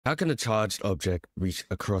How can a charged object reach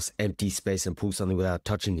across empty space and pull something without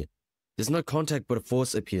touching it? There's no contact, but a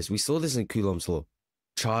force appears. We saw this in Coulomb's law.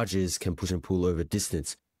 Charges can push and pull over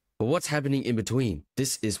distance. But what's happening in between?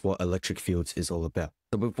 This is what electric fields is all about.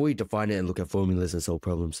 So before we define it and look at formulas and solve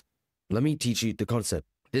problems, let me teach you the concept.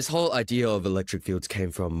 This whole idea of electric fields came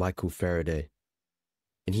from Michael Faraday.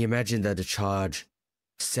 And he imagined that a charge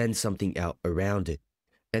sends something out around it.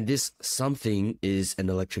 And this something is an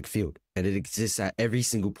electric field, and it exists at every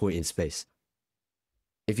single point in space.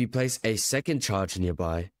 If you place a second charge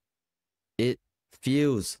nearby, it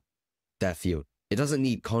feels that field. It doesn't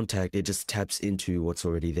need contact, it just taps into what's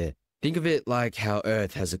already there. Think of it like how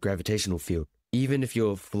Earth has a gravitational field. Even if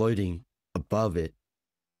you're floating above it,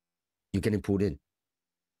 you're getting pulled in.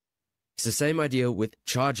 It's the same idea with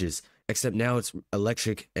charges, except now it's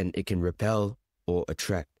electric and it can repel or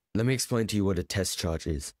attract. Let me explain to you what a test charge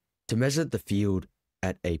is. To measure the field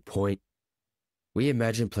at a point, we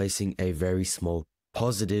imagine placing a very small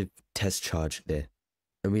positive test charge there.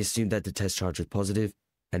 And we assume that the test charge is positive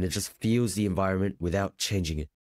and it just feels the environment without changing it.